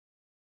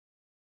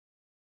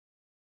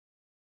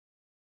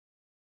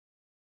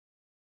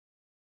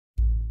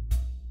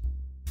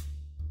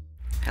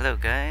Hello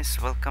guys,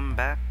 welcome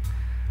back.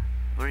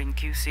 We're in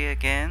QC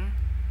again,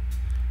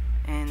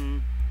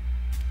 and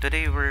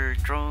today we're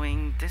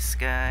drawing this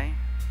guy,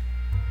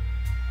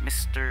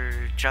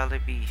 Mr.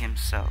 Jollibee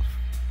himself.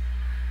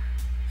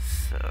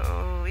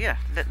 So yeah,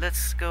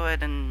 let's go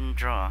ahead and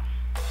draw.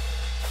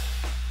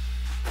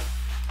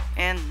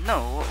 And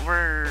no,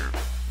 we're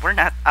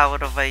not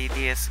out of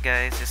ideas,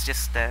 guys. It's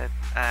just that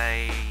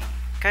I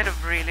kind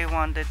of really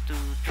wanted to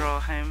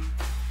draw him,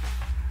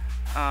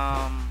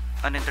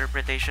 an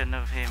interpretation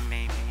of him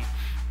maybe,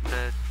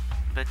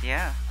 but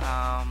yeah,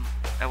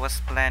 I was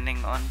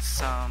planning on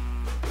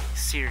some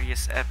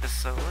serious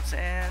episodes,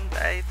 and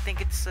I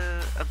think it's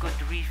a good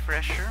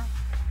refresher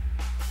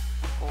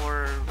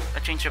or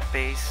a change of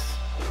pace,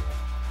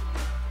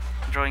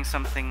 drawing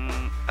something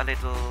a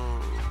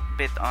little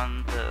bit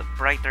on the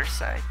brighter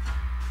side.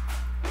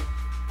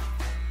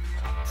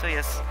 So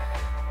yes,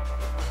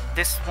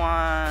 this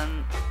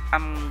one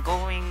I'm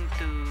going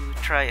to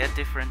try a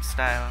different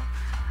style,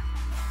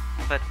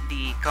 but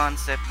the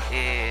concept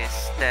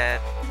is that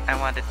I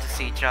wanted to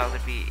see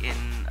Jollibee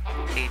in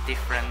a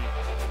different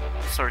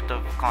sort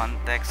of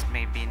context,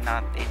 maybe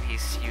not in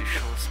his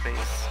usual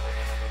space.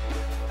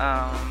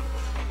 I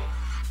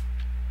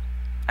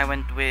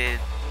went with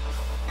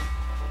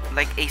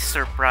like a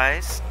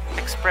surprise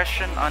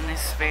expression on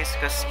his face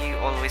because you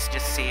always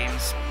just see him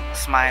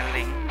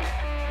smiling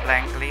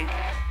blankly,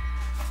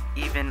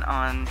 even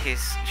on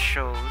his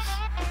shows.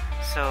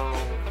 So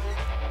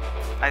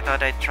I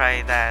thought I'd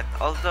try that.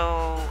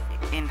 Although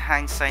in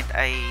hindsight,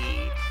 I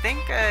think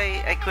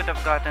I could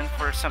have gotten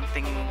for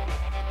something.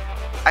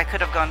 I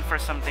could have gone for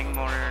something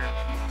more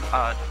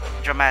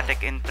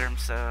dramatic in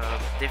terms of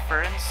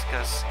difference,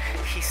 because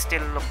he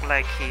still looked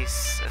like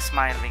he's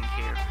smiling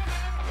here.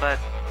 But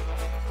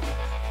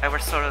I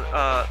was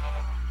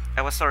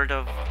sort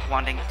of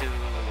wanting to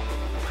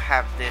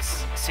have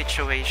this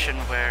situation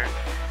where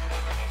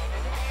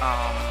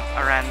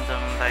a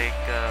random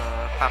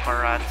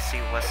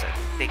paparazzi was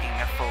taking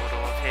a photo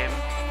of him,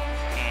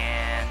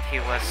 and he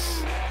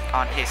was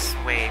on his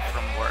way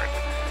from work,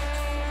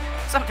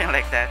 something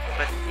like that.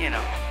 But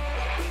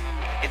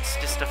it's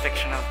just a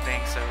fictional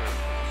thing, so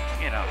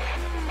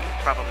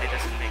probably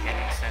doesn't make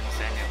any sense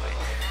anyway.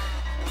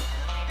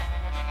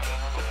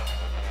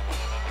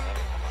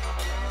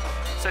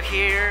 So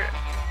here,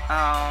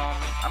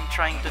 I'm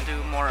trying to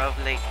do more of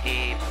like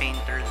a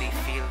painterly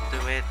feel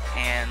to it,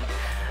 and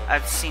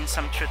I've seen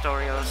some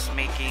tutorials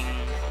making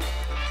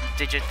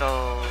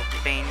digital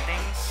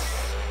paintings,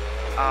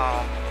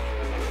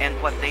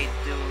 and what they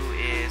do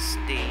is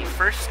they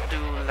first do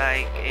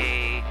like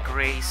a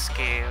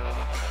grayscale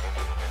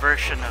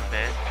version of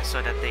it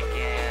so that they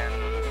can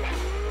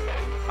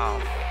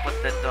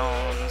put the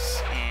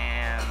tones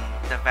and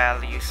the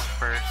values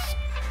first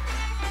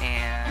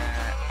and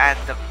add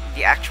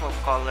the actual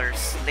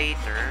colors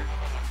later,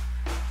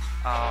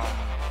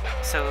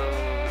 so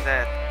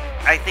that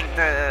I think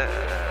the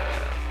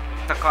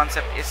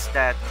concept is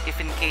that if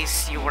in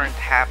case you weren't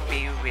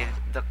happy with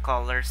the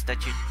colors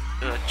that you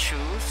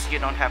choose, you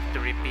don't have to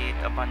repeat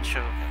a bunch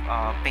of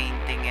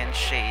painting and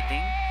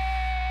shading,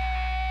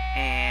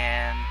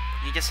 and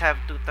you just have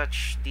to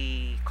touch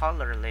the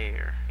color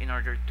layer in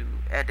order to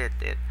edit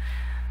it.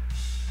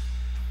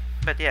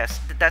 But yes,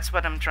 that's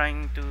what I'm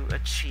trying to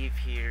achieve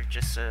here,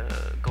 just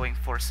going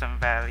for some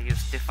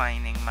values,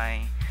 defining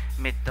my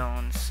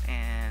midtones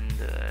and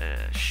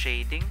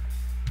shading.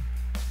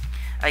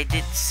 I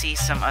did see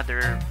some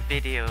other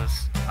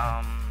videos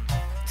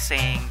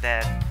saying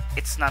that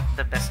it's not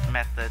the best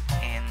method,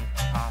 and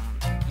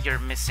you're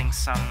missing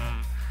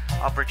some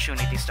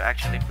opportunities to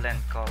actually blend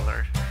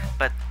color.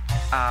 But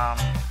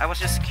I was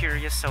just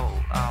curious, so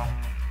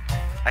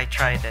I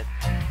tried it.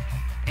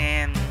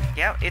 And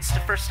yeah, it's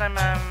the first time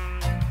I'm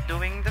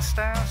doing this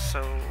style,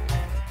 so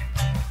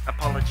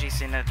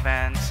apologies in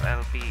advance.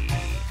 I'll be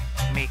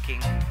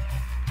making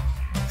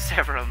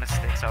several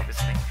mistakes,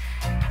 obviously.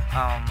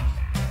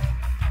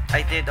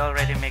 I did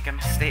already make a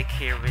mistake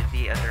here with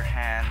the other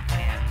hand,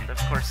 and of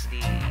course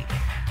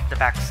the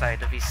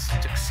backside of his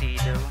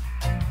tuxedo.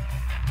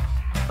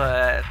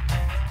 But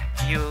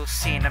you'll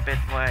see in a bit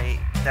why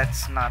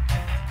that's not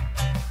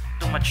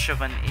too much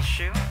of an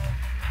issue.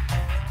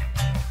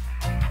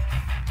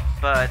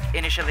 But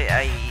initially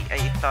I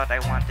thought I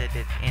wanted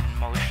it in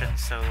motion,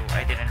 so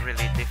I didn't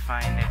really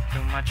define it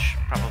too much.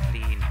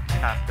 Probably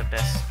not the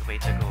best way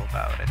to go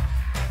about it.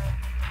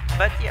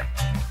 But yeah,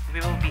 we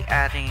will be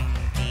adding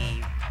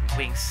the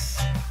wings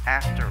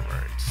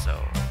afterwards, so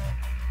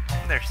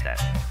there's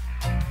that.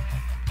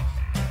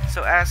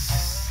 So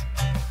as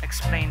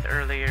explained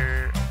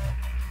earlier,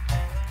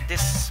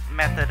 this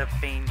method of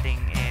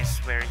painting is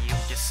where you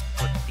just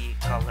put the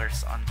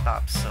colors on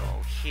top. So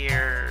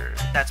here,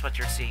 that's what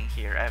you're seeing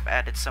here. I've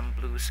added some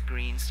blues,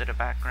 greens to the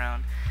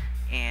background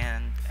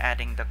and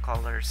adding the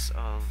colors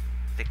of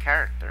the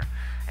character,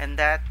 and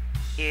that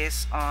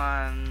is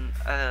on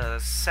a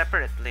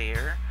separate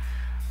layer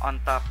on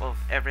top of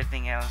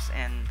everything else.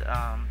 And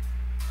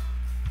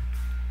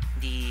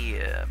the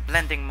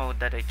blending mode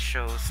that it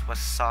chose was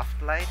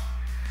soft light.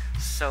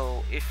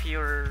 So if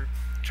you're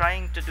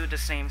trying to do the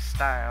same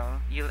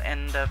style, you'll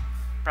end up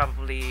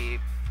probably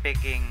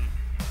picking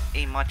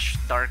a much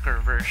darker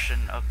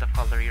version of the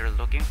color you're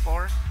looking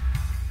for.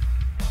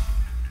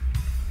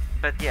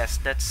 But yes,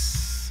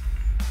 that's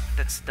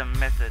the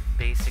method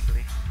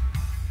basically.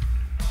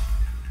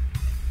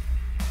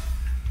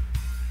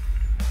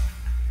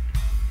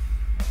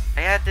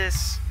 I had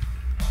this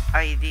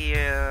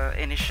idea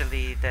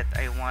initially that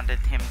I wanted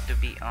him to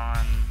be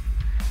on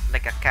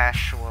like a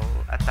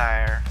casual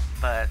attire,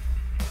 but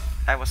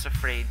I was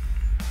afraid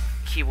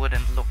he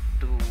wouldn't look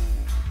too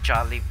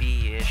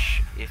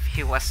Jollibee-ish if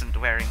he wasn't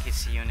wearing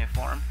his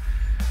uniform.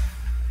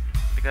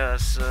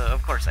 Because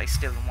of course I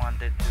still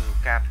wanted to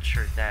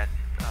capture that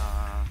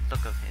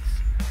look of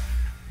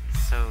his.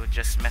 So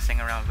just messing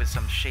around with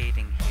some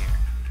shading here.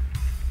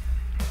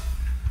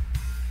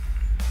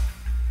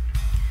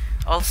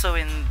 Also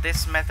in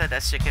this method,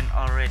 as you can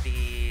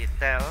already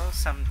tell,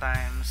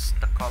 sometimes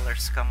the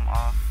colors come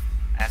off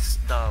as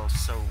dull,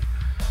 so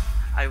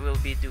I will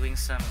be doing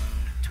some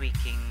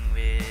tweaking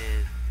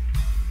with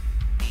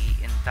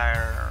the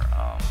entire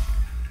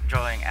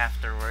drawing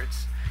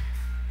afterwards.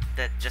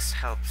 That just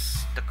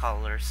helps the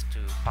colors to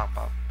pop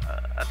up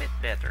a bit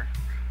better.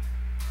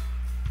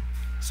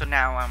 So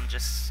now I'm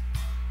just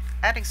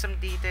adding some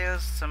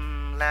details,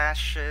 some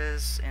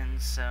lashes, and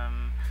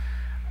some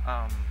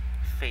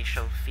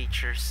facial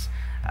features.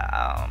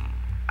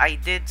 I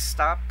did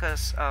stop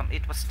because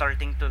it was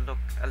starting to look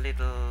a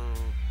little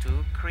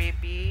too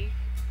creepy.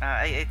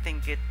 I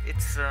think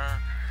it's a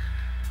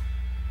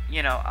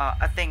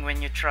thing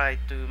when you try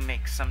to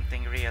make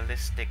something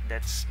realistic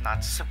that's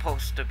not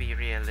supposed to be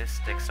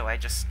realistic. So I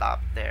just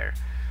stopped there,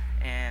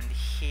 and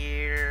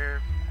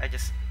here I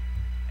just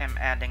am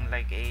adding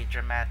like a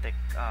dramatic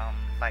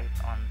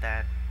light on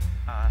that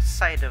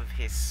side of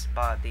his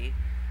body.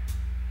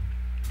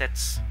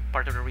 That's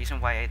part of the reason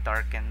why I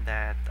darkened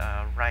that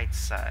right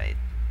side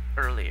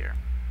earlier.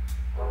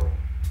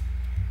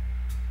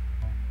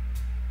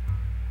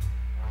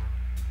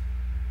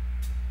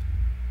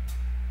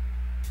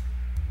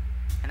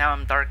 And now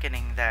I'm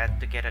darkening that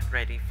to get it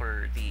ready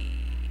for the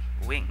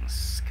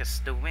wings,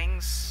 because the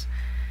wings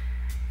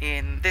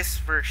in this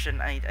version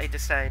I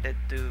decided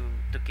to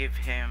give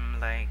him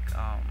like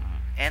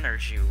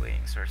energy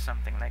wings or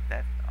something like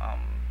that,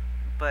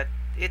 but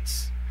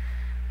it's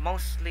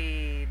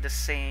mostly the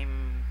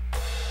same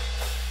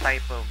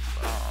type of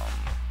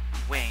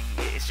wing.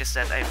 It's just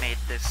that I made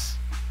this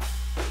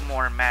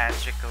more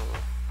magical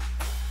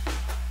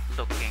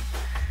looking.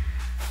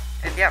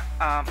 And yeah,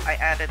 I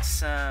added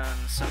some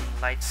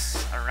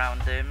lights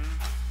around him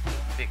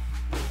be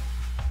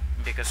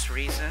because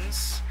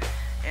reasons.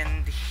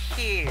 And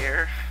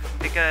here,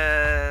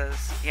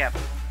 because yeah,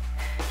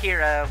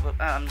 here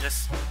I'm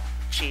just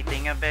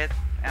cheating a bit.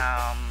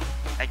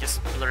 I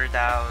just blurred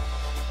out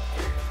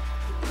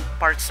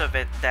parts of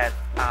it that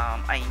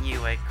I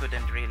knew I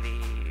couldn't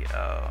really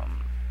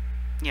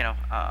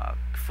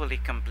fully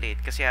complete,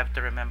 because you have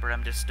to remember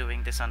I'm just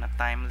doing this on a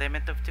time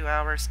limit of 2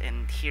 hours,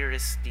 and here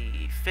is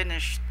the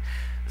finished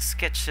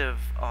sketch of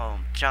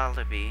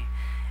Jollibee,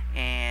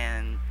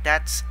 and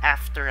that's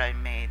after I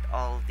made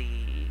all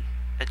the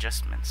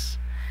adjustments.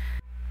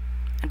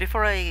 And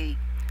before I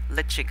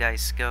let you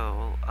guys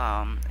go,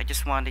 I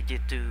just wanted you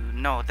to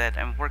know that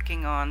I'm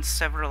working on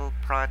several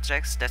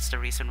projects. That's the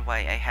reason why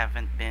I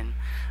haven't been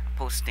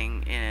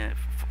posting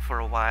for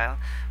a while,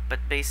 but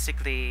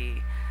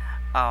basically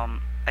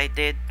I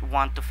did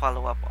want to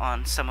follow up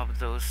on some of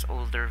those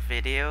older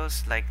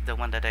videos, like the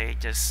one that I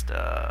just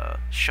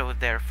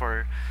showed there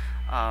for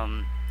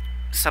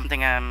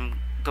something I'm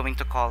going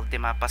to call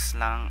Dimapas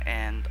Lang,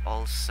 and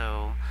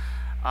also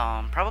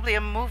probably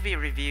a movie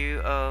review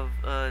of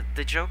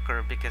The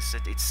Joker, because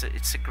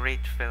it's a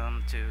great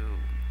film to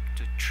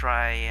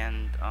try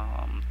and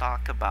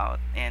talk about.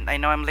 And I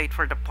know I'm late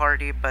for the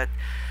party, but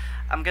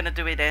I'm gonna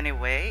do it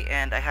anyway,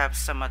 and I have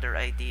some other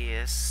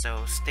ideas,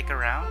 so stick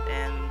around,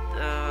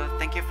 and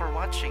thank you for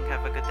watching.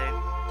 Have a good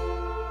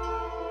day.